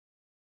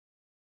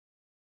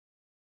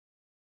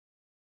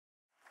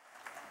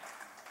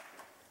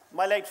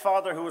My late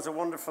father, who was a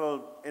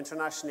wonderful,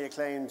 internationally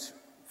acclaimed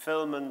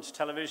film and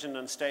television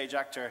and stage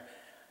actor,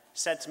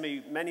 said to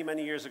me many,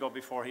 many years ago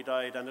before he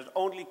died, and it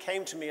only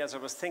came to me as I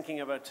was thinking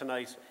about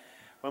tonight,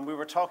 when we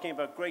were talking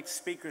about great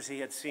speakers he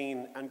had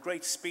seen and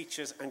great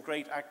speeches and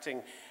great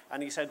acting,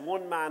 and he said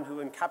one man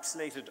who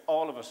encapsulated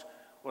all of it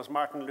was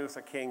Martin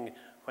Luther King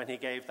when he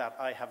gave that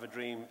 "I Have a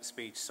Dream"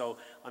 speech. So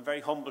I'm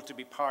very humbled to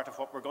be part of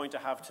what we're going to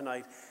have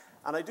tonight.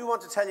 And I do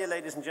want to tell you,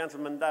 ladies and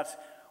gentlemen,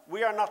 that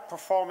we are not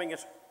performing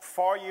it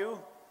for you,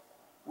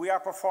 we are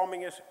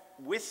performing it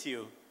with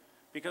you,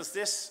 because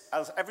this,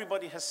 as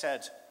everybody has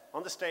said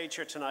on the stage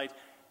here tonight,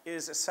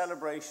 is a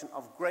celebration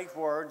of great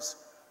words,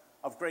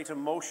 of great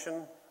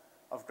emotion,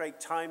 of great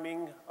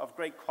timing, of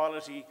great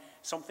quality,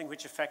 something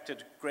which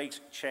affected great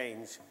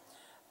change.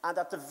 And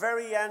at the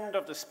very end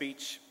of the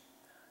speech,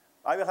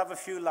 I will have a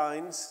few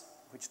lines,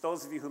 which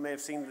those of you who may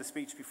have seen the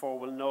speech before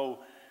will know,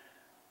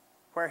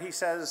 where he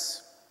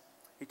says,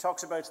 he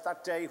talks about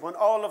that day when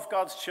all of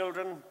God's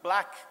children,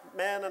 black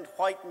men and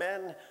white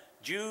men,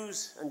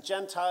 Jews and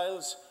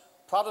Gentiles,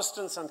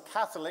 Protestants and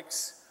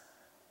Catholics,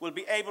 will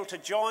be able to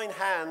join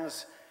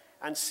hands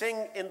and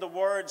sing in the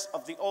words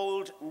of the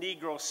old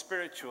Negro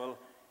spiritual.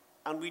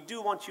 And we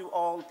do want you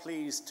all,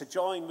 please, to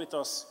join with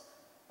us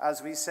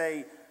as we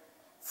say,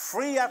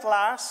 free at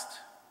last,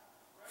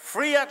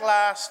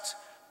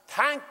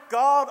 thank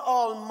God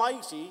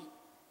Almighty,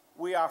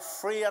 we are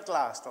free at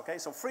last. Okay,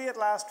 so free at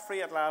last,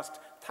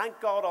 thank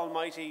God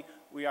Almighty,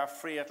 we are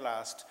free at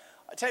last.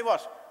 I tell you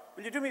what,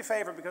 will you do me a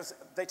favor, because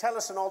they tell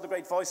us in all the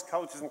great voice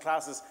coaches and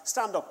classes,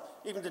 stand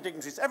up, even the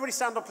dignitaries. Everybody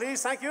stand up,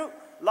 please, thank you.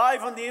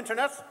 Live on the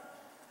internet.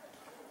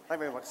 Thank you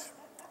very much.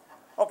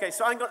 Okay,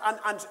 so I'm going,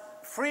 and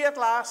free at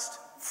last,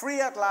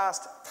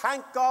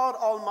 thank God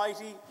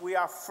Almighty, we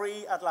are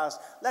free at last.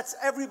 Let's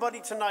everybody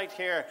tonight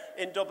here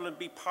in Dublin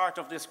be part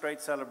of this great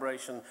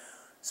celebration.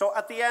 So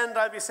at the end,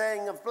 I'll be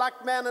saying of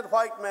black men and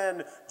white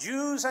men,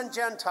 Jews and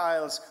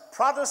Gentiles,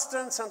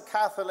 Protestants and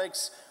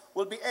Catholics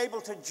will be able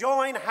to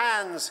join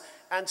hands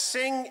and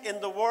sing in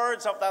the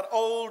words of that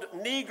old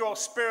Negro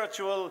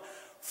spiritual,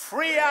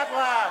 free at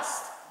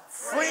last,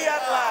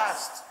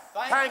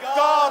 thank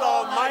God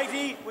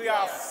Almighty, we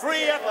are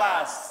free at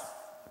last.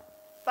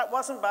 That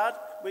wasn't bad.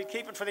 We'll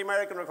keep it for the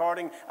American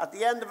recording. At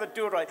the end of it,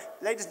 do it right.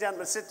 Ladies and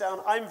gentlemen, sit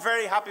down. I'm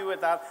very happy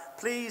with that.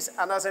 Please,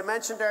 and as I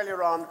mentioned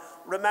earlier on,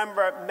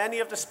 remember many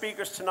of the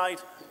speakers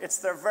tonight, it's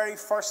their very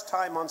first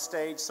time on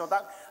stage, so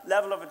that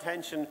level of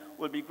attention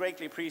will be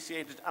greatly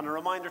appreciated. And a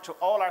reminder to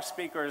all our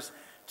speakers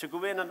to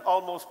go in and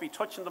almost be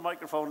touching the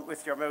microphone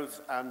with your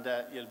mouth, and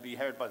you'll be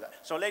heard by that.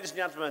 So ladies and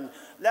gentlemen,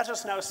 let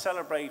us now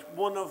celebrate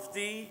one of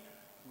the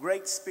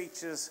great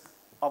speeches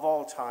of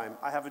all time.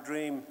 I Have a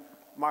Dream,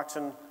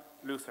 Martin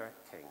Luther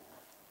King.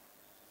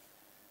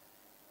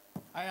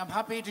 I am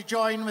happy to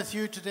join with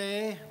you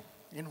today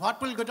in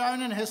what will go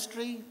down in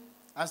history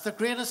as the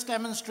greatest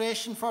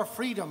demonstration for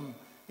freedom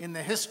in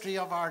the history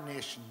of our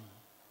nation.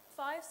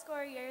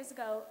 50 years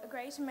ago, a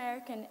great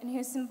American in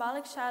whose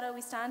symbolic shadow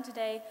we stand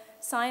today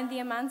signed the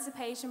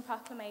Emancipation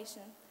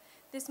Proclamation.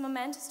 This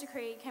momentous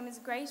decree came as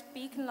a great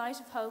beacon light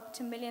of hope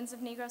to millions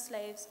of Negro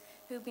slaves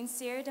who had been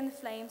seared in the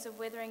flames of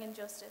withering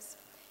injustice.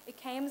 It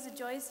came as a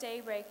joyous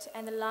daybreak to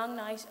end the long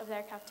night of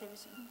their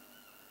captivity.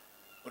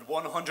 But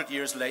 100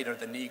 years later,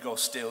 the Negro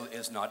still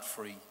is not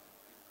free.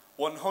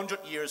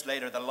 100 years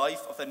later, the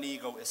life of the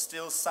Negro is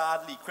still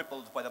sadly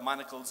crippled by the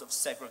manacles of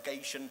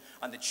segregation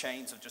and the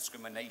chains of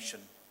discrimination.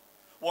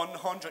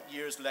 100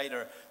 years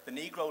later, the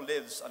Negro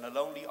lives on a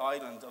lonely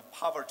island of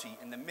poverty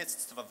in the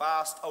midst of a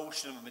vast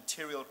ocean of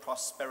material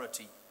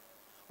prosperity.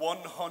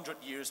 100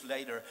 years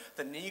later,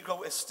 the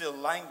Negro is still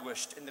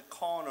languished in the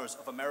corners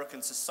of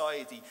American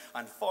society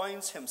and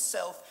finds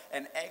himself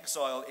in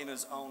exile in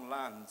his own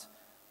land.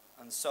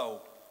 And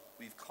so,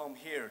 we've come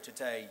here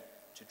today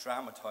to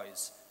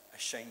dramatize a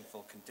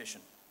shameful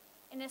condition.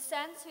 In a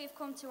sense, we've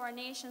come to our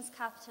nation's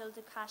capital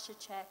to cash a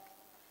check.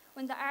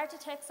 When the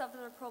architects of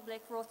the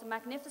Republic wrote the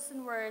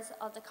magnificent words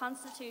of the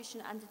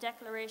Constitution and the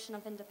Declaration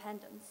of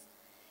Independence,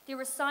 they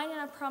were signing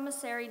a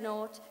promissory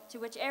note to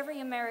which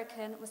every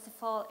American was to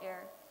fall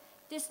heir.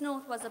 This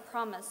note was a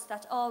promise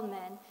that all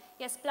men,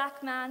 yes,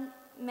 black men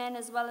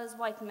as well as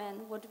white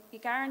men, would be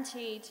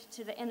guaranteed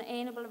to the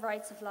inalienable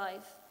rights of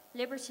life,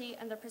 liberty,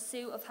 and the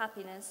pursuit of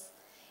happiness.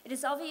 It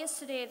is obvious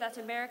today that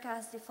America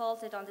has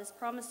defaulted on this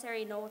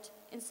promissory note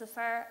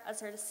insofar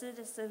as her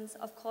citizens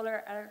of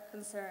colour are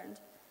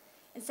concerned.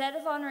 Instead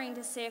of honouring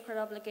this sacred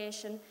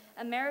obligation,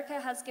 America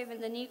has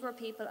given the Negro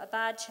people a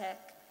bad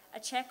check, a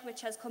check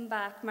which has come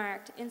back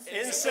marked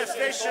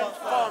insufficient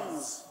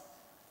funds.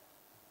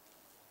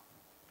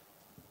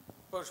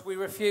 But we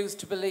refuse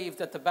to believe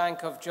that the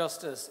Bank of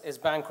Justice is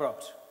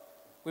bankrupt.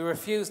 We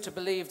refuse to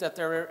believe that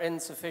there are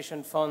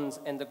insufficient funds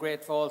in the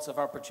great vaults of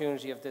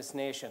opportunity of this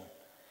nation.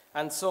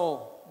 And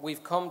so,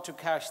 we've come to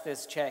cash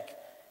this check,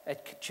 a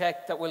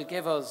check that will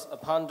give us,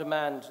 upon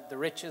demand, the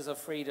riches of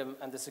freedom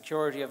and the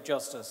security of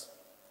justice.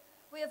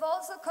 We have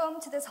also come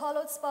to this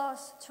hallowed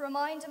spot to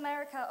remind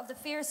America of the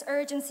fierce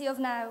urgency of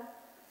now.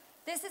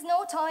 This is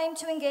no time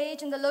to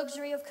engage in the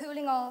luxury of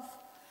cooling off.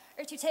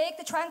 or to take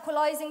the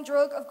tranquilizing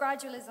drug of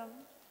gradualism.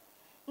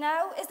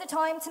 Now is the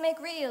time to make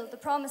real the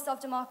promise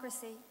of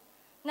democracy.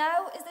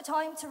 Now is the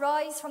time to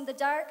rise from the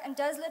dark and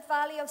desolate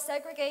valley of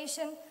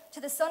segregation to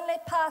the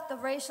sunlit path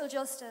of racial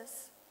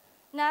justice.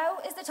 Now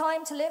is the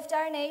time to lift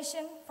our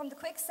nation from the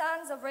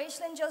quicksands of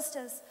racial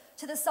injustice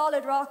to the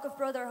solid rock of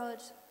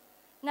brotherhood.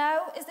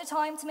 Now is the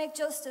time to make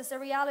justice a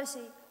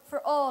reality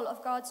for all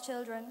of God's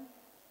children.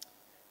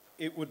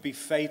 It would be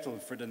fatal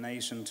for the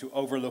nation to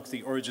overlook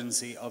the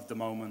urgency of the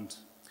moment.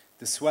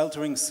 The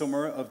sweltering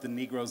summer of the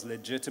Negro's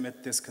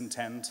legitimate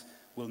discontent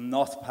will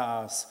not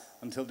pass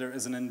until there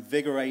is an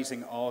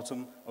invigorating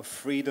autumn of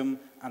freedom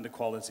and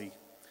equality.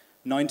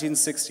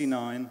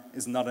 1969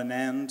 is not an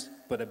end,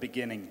 but a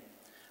beginning.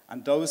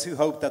 And those who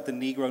hoped that the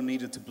Negro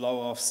needed to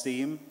blow off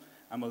steam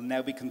and will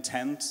now be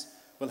content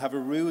will have a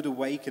rude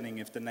awakening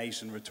if the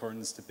nation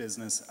returns to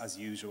business as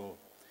usual.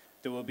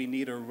 There will be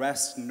neither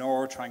rest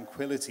nor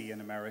tranquility in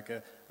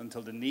America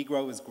until the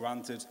Negro is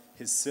granted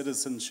his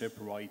citizenship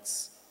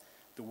rights.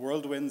 The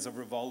whirlwinds of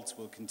revolt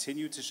will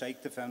continue to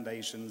shake the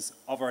foundations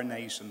of our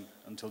nation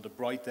until the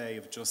bright day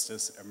of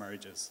justice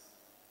emerges.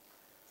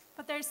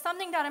 But there is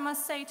something that I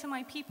must say to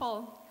my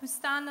people who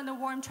stand on the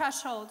warm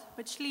threshold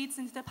which leads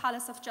into the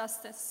palace of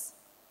justice.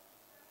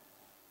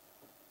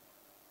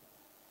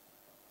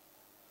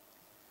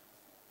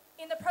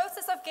 In the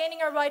process of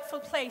gaining our rightful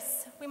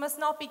place, we must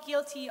not be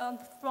guilty of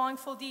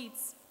wrongful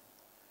deeds.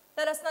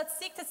 Let us not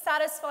seek to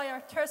satisfy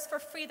our thirst for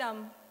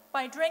freedom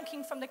by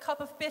drinking from the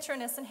cup of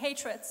bitterness and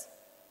hatred.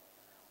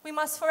 We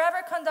must forever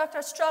conduct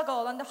our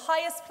struggle on the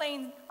highest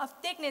plane of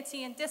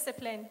dignity and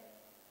discipline.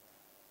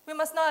 We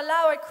must not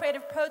allow our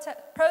creative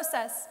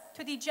process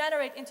to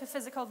degenerate into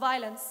physical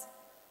violence.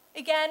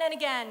 Again and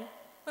again,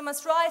 we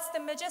must rise to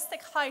the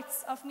majestic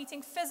heights of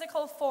meeting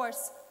physical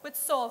force with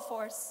soul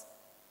force.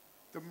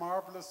 The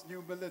marvelous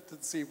new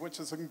militancy which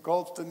has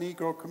engulfed the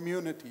Negro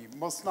community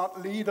must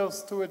not lead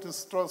us to a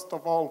distrust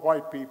of all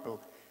white people.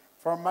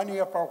 For many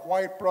of our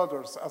white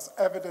brothers, as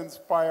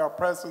evidenced by our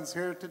presence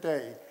here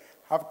today,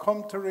 have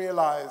come to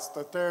realize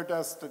that their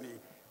destiny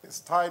is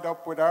tied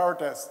up with our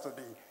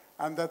destiny,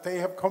 and that they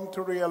have come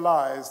to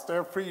realize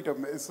their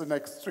freedom is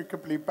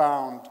inextricably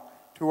bound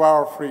to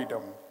our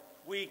freedom.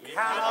 We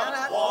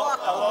cannot walk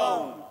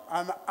alone.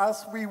 And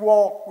as we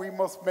walk, we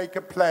must make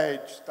a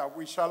pledge that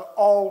we shall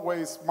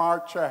always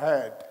march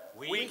ahead.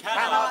 We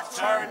cannot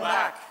turn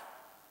back.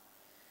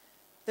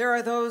 There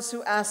are those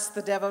who ask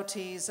the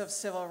devotees of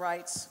civil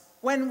rights,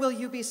 when will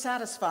you be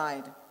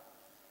satisfied?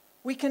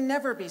 We can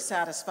never be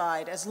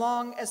satisfied as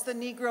long as the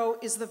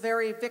Negro is the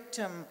very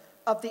victim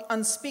of the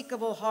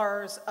unspeakable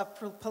horrors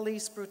of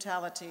police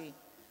brutality.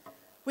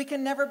 We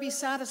can never be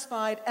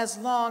satisfied as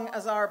long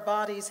as our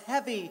bodies,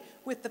 heavy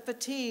with the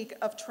fatigue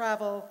of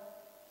travel,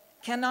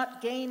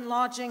 cannot gain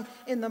lodging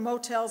in the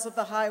motels of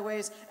the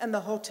highways and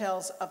the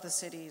hotels of the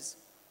cities.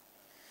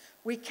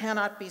 We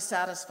cannot be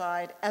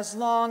satisfied as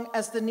long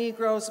as the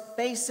Negro's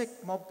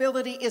basic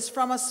mobility is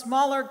from a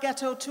smaller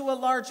ghetto to a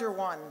larger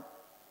one.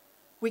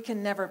 We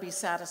can never be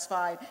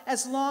satisfied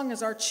as long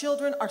as our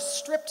children are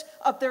stripped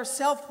of their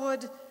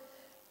selfhood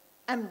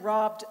and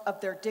robbed of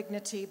their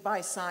dignity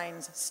by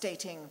signs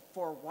stating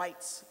 "for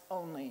whites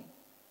only."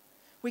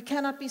 We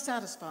cannot be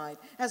satisfied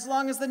as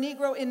long as the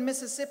Negro in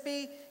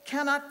Mississippi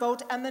cannot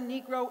vote and the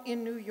Negro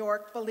in New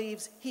York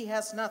believes he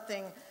has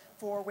nothing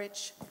for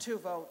which to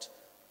vote.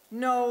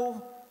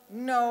 No,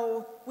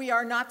 no, we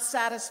are not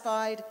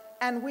satisfied,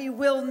 and we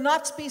will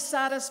not be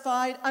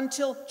satisfied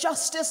until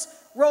justice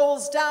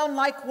rolls down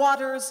like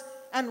waters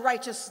and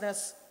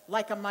righteousness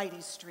like a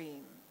mighty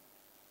stream.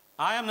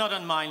 I am not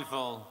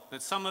unmindful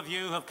that some of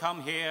you have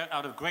come here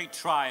out of great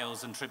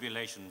trials and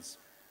tribulations.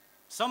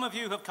 Some of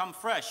you have come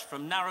fresh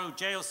from narrow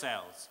jail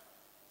cells.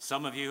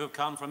 Some of you have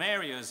come from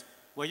areas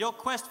where your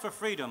quest for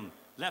freedom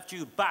left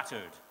you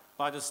battered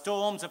by the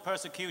storms of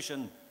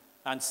persecution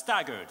and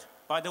staggered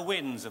by the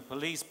winds of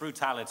police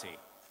brutality.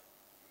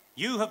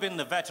 You have been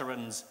the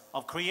veterans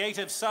of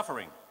creative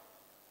suffering.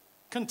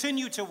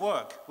 Continue to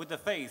work with the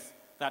faith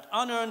that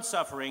unearned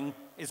suffering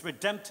is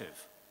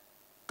redemptive.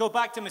 Go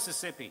back to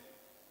Mississippi.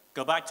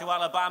 Go back to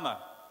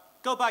Alabama.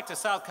 Go back to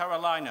South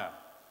Carolina.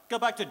 Go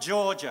back to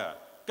Georgia.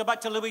 Go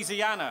back to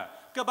Louisiana.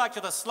 Go back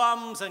to the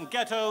slums and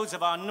ghettos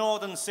of our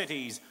northern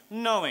cities,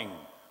 knowing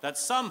that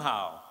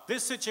somehow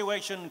this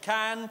situation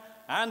can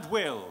and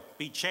will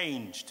be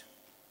changed.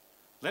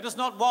 Let us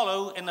not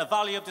wallow in the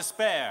valley of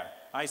despair,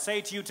 I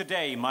say to you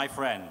today, my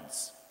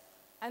friends.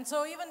 And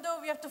so even though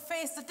we have to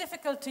face the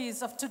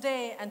difficulties of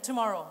today and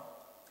tomorrow,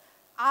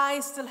 I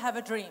still have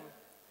a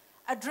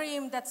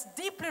dream that's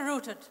deeply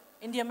rooted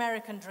in the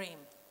American dream.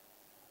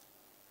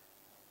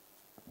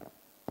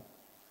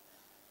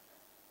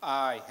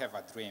 I have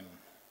a dream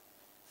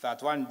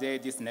that one day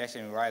this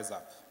nation will rise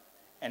up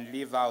and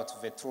live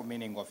out the true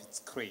meaning of its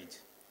creed.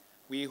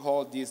 We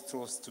hold these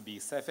truths to be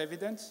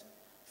self-evident,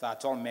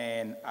 that all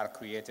men are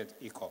created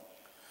equal.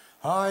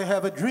 I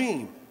have a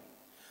dream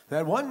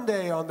that one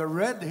day on the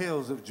red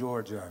hills of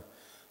Georgia,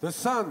 the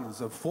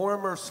sons of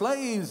former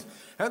slaves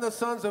and the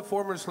sons of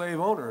former slave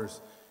owners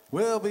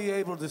will be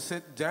able to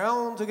sit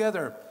down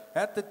together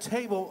at the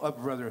table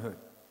of brotherhood.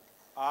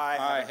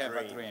 I have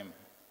a dream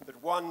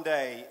that one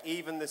day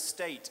even the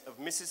state of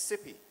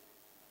Mississippi,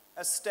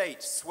 a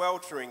state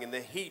sweltering in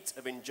the heat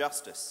of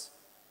injustice,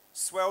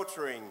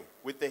 sweltering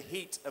with the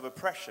heat of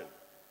oppression,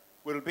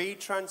 will be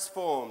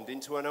transformed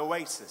into an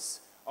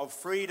oasis of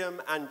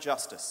freedom and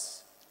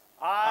justice.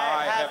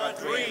 I have a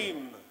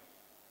dream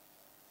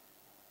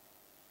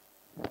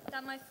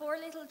that my 4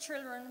 little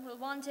children will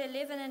one day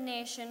live in a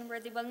nation where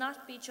they will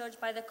not be judged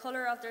by the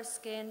color of their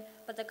skin,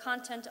 but the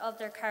content of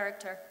their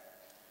character.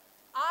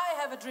 I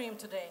have a dream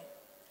today.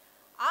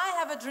 I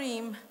have a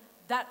dream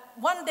that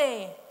one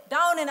day,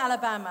 down in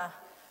Alabama,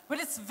 with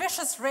its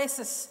vicious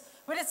racists,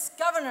 with its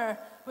governor,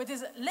 with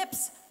his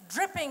lips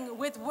dripping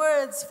with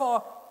words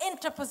for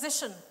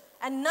interposition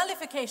and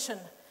nullification,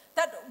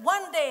 that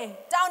one day,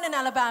 down in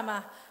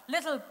Alabama,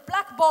 little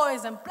black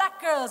boys and black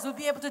girls will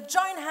be able to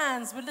join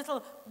hands with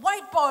little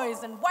white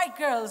boys and white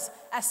girls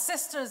as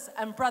sisters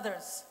and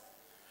brothers.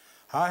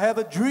 I have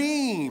a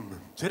dream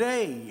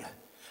today.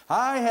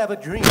 I have a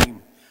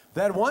dream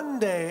that one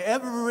day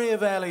every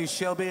valley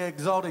shall be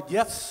exalted,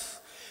 yes,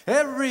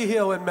 every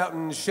hill and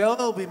mountain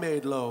shall be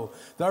made low.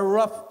 The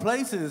rough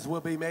places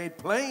will be made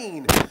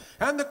plain,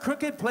 and the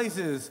crooked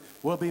places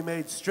will be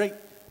made straight.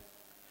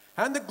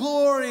 And the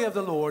glory of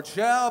the Lord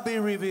shall be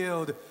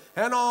revealed,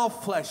 and all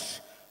flesh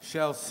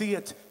shall see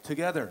it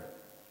together.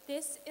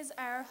 This is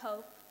our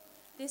hope.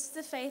 This is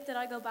the faith that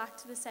I go back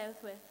to the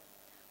south with.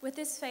 With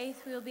this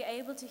faith, we will be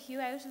able to hew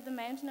out of the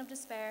mountain of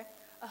despair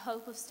a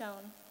hope of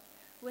stone.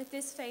 With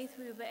this faith,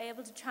 we will be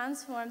able to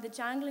transform the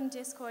jangling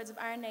discords of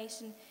our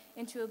nation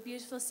into a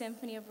beautiful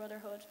symphony of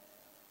brotherhood.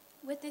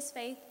 With this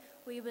faith,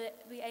 we will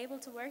be able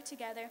to work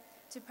together,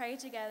 to pray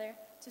together,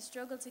 to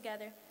struggle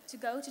together, to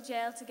go to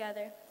jail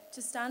together,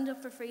 to stand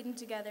up for freedom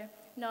together,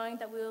 knowing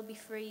that we will be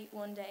free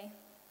one day.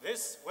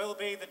 This will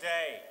be the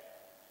day.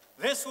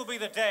 This will be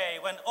the day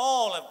when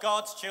all of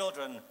God's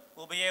children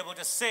will be able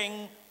to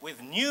sing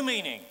with new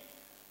meaning.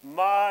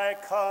 My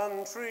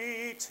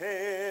country,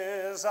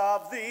 'tis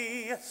of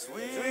thee,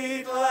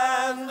 sweet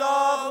land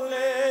of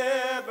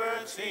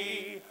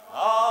liberty,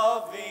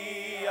 of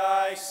thee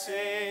I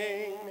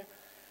sing.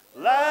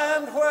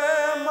 Land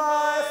where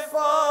my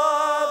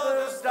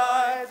fathers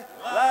died,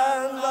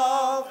 land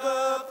of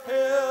the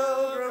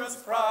pilgrim's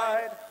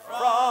pride,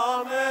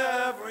 from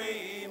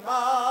every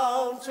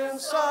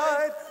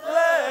mountainside,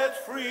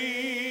 let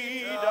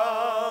freedom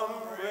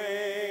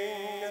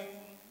ring.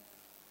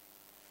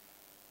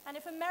 And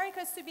if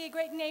America is to be a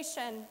great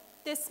nation,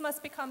 this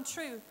must become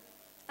true.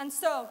 And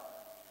so,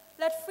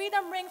 let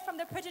freedom ring from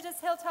the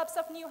prejudiced hilltops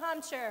of New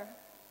Hampshire.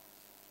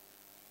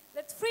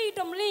 Let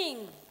freedom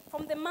ring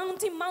from the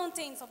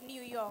mountains of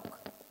New York.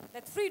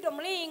 Let freedom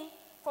ring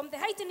from the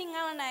heightening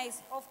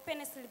Illinois of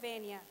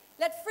Pennsylvania.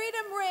 Let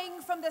freedom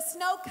ring from the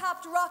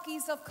snow-capped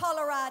Rockies of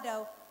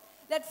Colorado.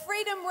 Let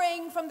freedom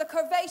ring from the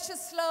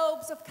curvaceous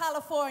slopes of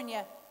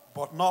California.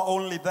 But not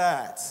only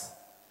that,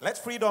 let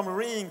freedom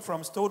ring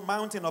from Stone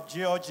Mountain of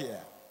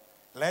Georgia.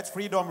 Let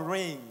freedom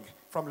ring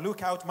from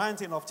Lookout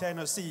Mountain of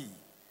Tennessee.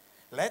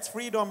 Let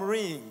freedom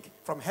ring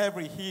from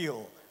every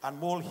hill and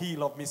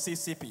molehill of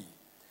Mississippi.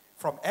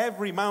 From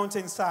every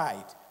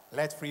mountainside,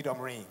 let freedom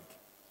ring.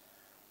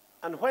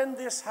 And when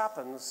this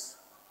happens,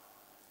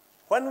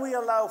 when we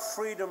allow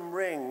freedom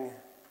ring,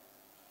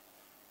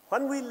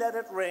 when we let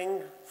it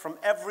ring from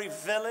every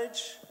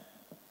village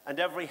and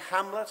every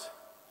hamlet,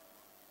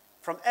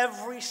 from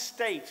every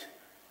state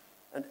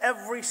and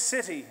every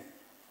city,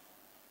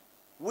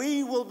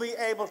 we will be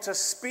able to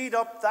speed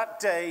up that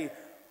day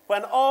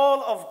when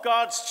all of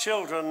God's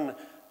children,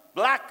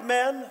 black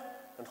men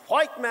and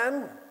white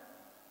men,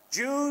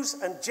 Jews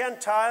and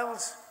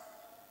Gentiles,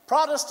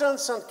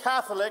 Protestants and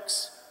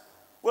Catholics,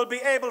 will be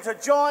able to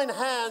join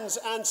hands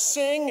and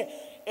sing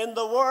in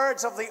the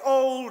words of the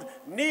old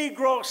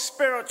Negro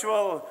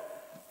spiritual,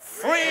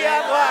 free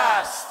at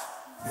last,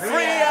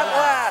 free at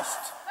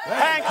last.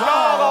 Thank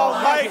God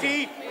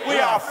Almighty, we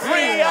are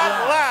free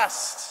at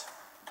last.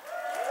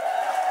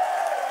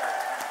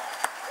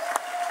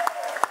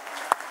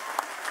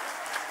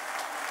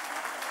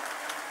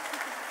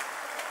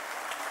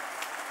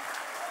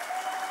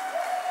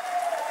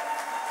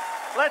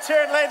 Let's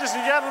hear it, ladies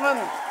and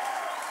gentlemen.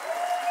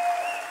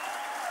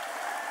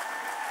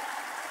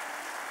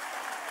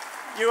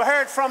 You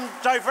heard from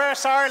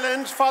Diverse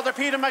Ireland, Father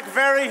Peter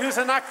McVerry, who's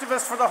an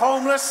activist for the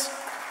homeless,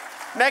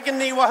 Megan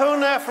Ní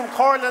Wahuna from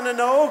Corlin and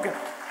Og,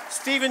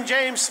 Stephen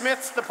James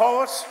Smith, the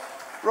poet,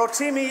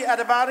 Rotimi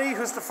Adebari,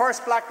 who's the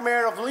first black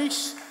mayor of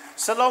Laois,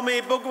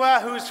 Salome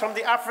Bugwa, who's from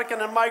the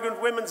African and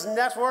Migrant Women's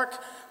Network,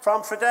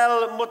 from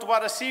Fidel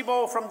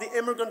Mutwadasibo from the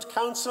Immigrant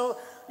Council.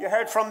 You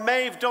heard from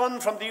Maeve Dunn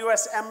from the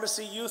US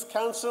Embassy Youth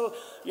Council.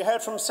 You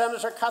heard from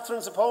Senator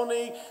Catherine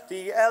Zapponi,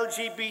 the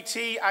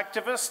LGBT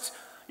activist.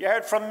 You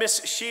heard from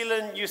Miss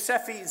Sheelin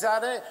Yousefi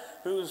Zadeh,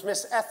 who's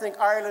Miss Ethnic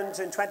Ireland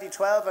in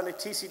 2012 and a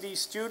TCD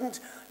student.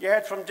 You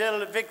heard from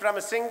Dil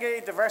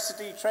Vikramasinghe,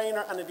 diversity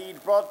trainer and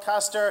indeed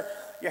broadcaster.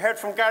 You heard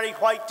from Gary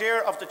White Deer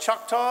of the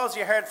Choctaws.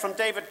 You heard from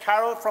David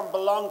Carroll from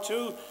Belong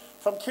To.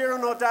 From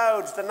Kieran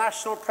O'Dowd, the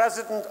national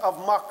president of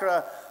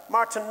MOCRA.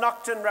 Martin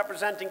Nocton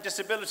representing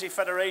Disability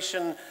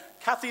Federation,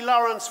 Kathy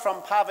Lawrence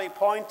from Pavey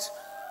Point,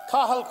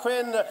 Cathal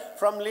Quinn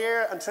from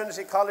Lear and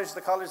Trinity College, the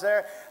college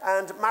there,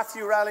 and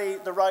Matthew Raleigh,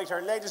 the writer.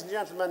 Ladies and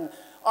gentlemen,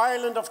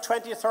 Ireland of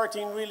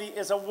 2013 really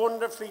is a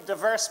wonderfully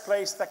diverse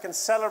place that can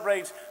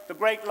celebrate the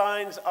great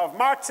lines of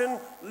Martin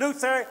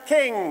Luther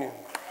King.